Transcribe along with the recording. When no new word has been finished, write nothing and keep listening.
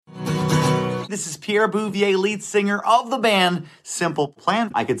This is Pierre Bouvier, lead singer of the band Simple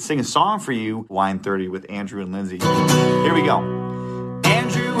Plan. I could sing a song for you, Wine 30 with Andrew and Lindsay. Here we go.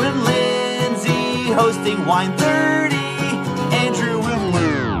 Andrew and Lindsay hosting Wine 30. Andrew and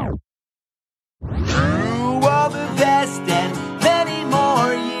Lindsay. Through all the best and many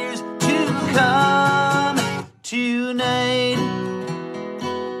more years to come tonight.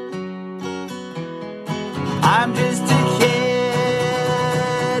 I'm just a kid.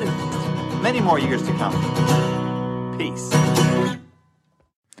 Many more years to come. Peace.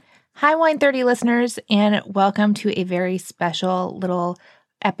 Hi, Wine 30 listeners, and welcome to a very special little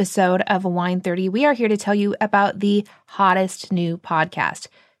episode of Wine 30. We are here to tell you about the hottest new podcast.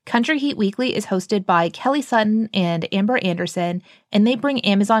 Country Heat Weekly is hosted by Kelly Sutton and Amber Anderson, and they bring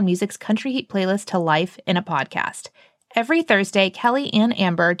Amazon Music's Country Heat playlist to life in a podcast. Every Thursday, Kelly and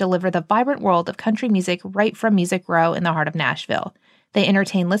Amber deliver the vibrant world of country music right from Music Row in the heart of Nashville. They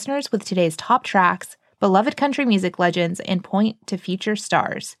entertain listeners with today's top tracks, beloved country music legends, and point to future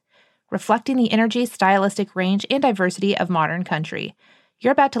stars, reflecting the energy, stylistic range, and diversity of modern country.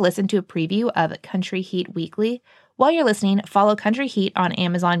 You're about to listen to a preview of Country Heat Weekly. While you're listening, follow Country Heat on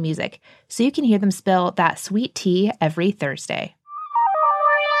Amazon Music so you can hear them spill that sweet tea every Thursday.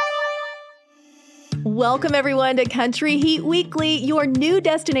 Welcome, everyone, to Country Heat Weekly, your new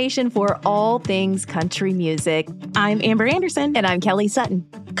destination for all things country music. I'm Amber Anderson. And I'm Kelly Sutton.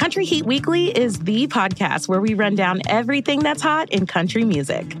 Country Heat Weekly is the podcast where we run down everything that's hot in country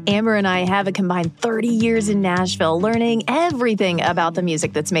music. Amber and I have a combined 30 years in Nashville, learning everything about the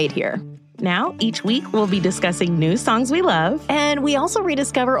music that's made here. Now, each week, we'll be discussing new songs we love. And we also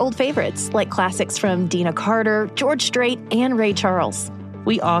rediscover old favorites, like classics from Deana Carter, George Strait, and Ray Charles.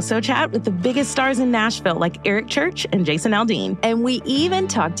 We also chat with the biggest stars in Nashville, like Eric Church and Jason Aldean. And we even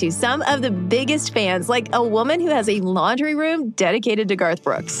talk to some of the biggest fans, like a woman who has a laundry room dedicated to Garth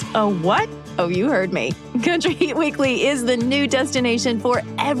Brooks. Oh, what? Oh, you heard me. Country Heat Weekly is the new destination for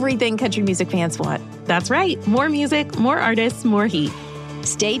everything country music fans want. That's right. More music, more artists, more heat.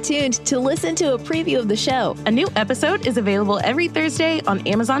 Stay tuned to listen to a preview of the show. A new episode is available every Thursday on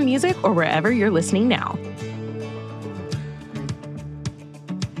Amazon Music or wherever you're listening now.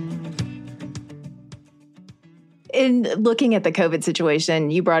 In looking at the COVID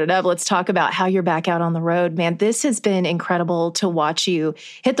situation, you brought it up. Let's talk about how you're back out on the road. Man, this has been incredible to watch you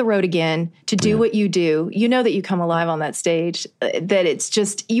hit the road again, to do what you do. You know that you come alive on that stage, that it's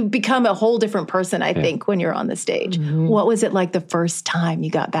just, you become a whole different person, I think, when you're on the stage. Mm-hmm. What was it like the first time you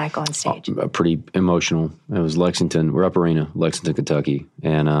got back on stage? Pretty emotional. It was Lexington, Rupp Arena, Lexington, Kentucky.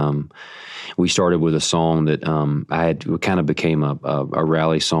 And we started with a song that kind of became a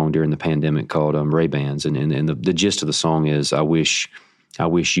rally song during the pandemic called Ray-Bans. And the gist of the song is, I wish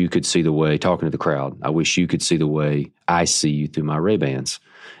you could see the way, talking to the crowd, I wish you could see the way I see you through my Ray-Bans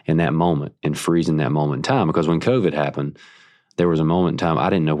in that moment, and freezing that moment in time. Because when COVID happened, there was a moment in time, I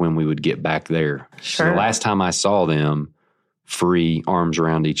didn't know when we would get back there. Sure. So the last time I saw them, free, arms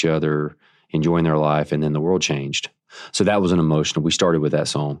around each other, enjoying their life, and then the world changed. So that was an emotional, we started with that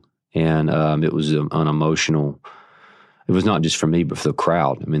song. And it was an emotional, it was not just for me, but for the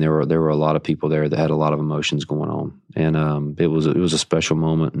crowd. I mean, there were a lot of people there that had a lot of emotions going on. And it was a special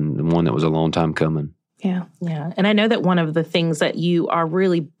moment, and one that was a long time coming. Yeah. Yeah. And I know that one of the things that you are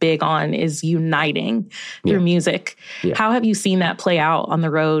really big on is uniting through music. Yeah. How have you seen that play out on the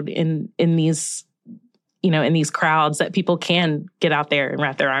road in these, in these crowds, that people can get out there and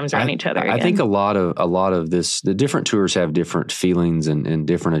wrap their arms around each other again? I think a lot of this, the different tours have different feelings and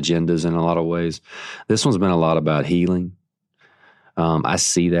different agendas in a lot of ways. This one's been a lot about healing. I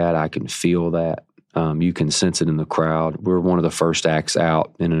see that. I can feel that. You can sense it in the crowd. We're one of the first acts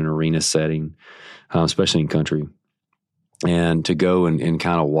out in an arena setting, especially in country. And to go and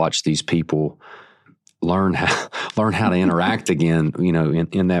kind of watch these people learn how to interact again,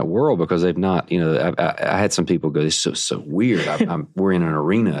 in that world, because they've not, I had some people go, this is so weird. We're in an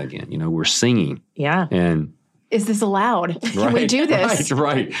arena again, we're singing. Yeah. And is this allowed? Can we do this?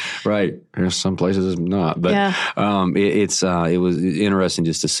 Right. There's some places it's not, but it was interesting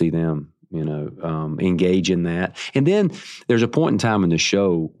just to see them, engage in that. And then there's a point in time in the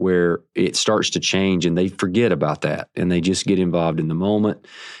show where it starts to change and they forget about that and they just get involved in the moment,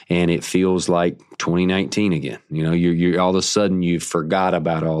 and it feels like 2019 again. You're all of a sudden you forgot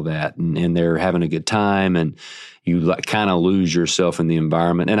about all that, and they're having a good time, and you kind of lose yourself in the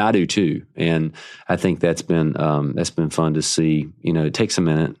environment. And I do too. And I think that's been fun to see. It takes a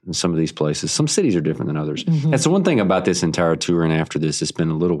minute in some of these places. Some cities are different than others. Mm-hmm. That's the one thing about this entire tour. And after this, it's been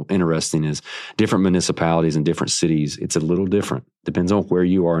a little interesting, is different municipalities and different cities. It's a little different. Depends on where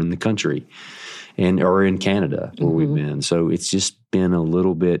you are in the country or in Canada where we've been. So it's just been a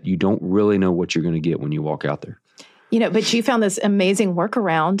little bit, you don't really know what you're going to get when you walk out there. But you found this amazing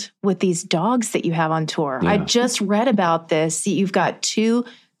workaround with these dogs that you have on tour. Yeah. I just read about this. You've got 2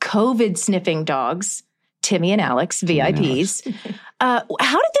 COVID sniffing dogs, Timmy and Alex, VIPs. How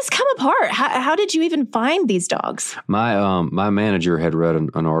did this come apart? How did you even find these dogs? My manager had read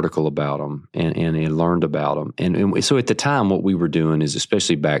an article about them and learned about them. And so at the time, what we were doing is,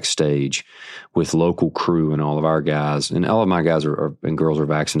 especially backstage with local crew and all of our guys, and all of my guys and girls are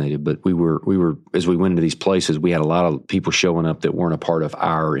vaccinated, but we were as we went into these places, we had a lot of people showing up that weren't a part of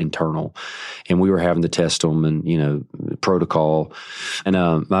our internal, and we were having to test them and, protocol. And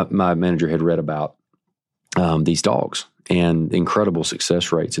my manager had read about these dogs and incredible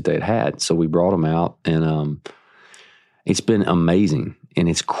success rates that they had. So we brought them out, and it's been amazing, and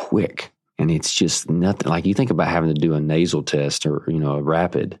it's quick, and it's just nothing. Like, you think about having to do a nasal test or, a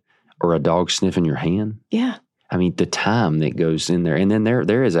rapid, or a dog sniffing your hand. Yeah. I mean, the time that goes in there, and then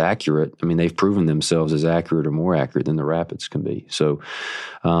they're as accurate. I mean, they've proven themselves as accurate or more accurate than the rapids can be. So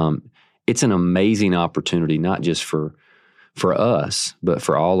it's an amazing opportunity, not just for us, but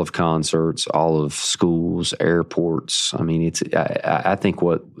for all of concerts, all of schools, airports. I mean, I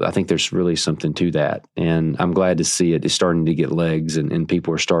think there's really something to that. And I'm glad to see it is starting to get legs, and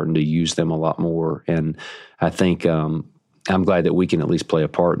people are starting to use them a lot more. And I think, I'm glad that we can at least play a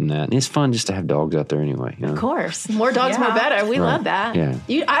part in that. And it's fun just to have dogs out there anyway. Of course. More dogs, more better. We love that.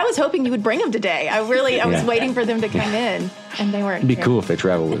 Yeah. I was hoping you would bring them today. I was waiting for them to come in, and they weren't. It'd be cool if they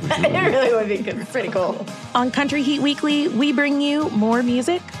travel with me. It really would be good. Pretty cool. On Country Heat Weekly, we bring you more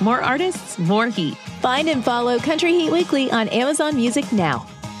music, more artists, more heat. Find and follow Country Heat Weekly on Amazon Music now.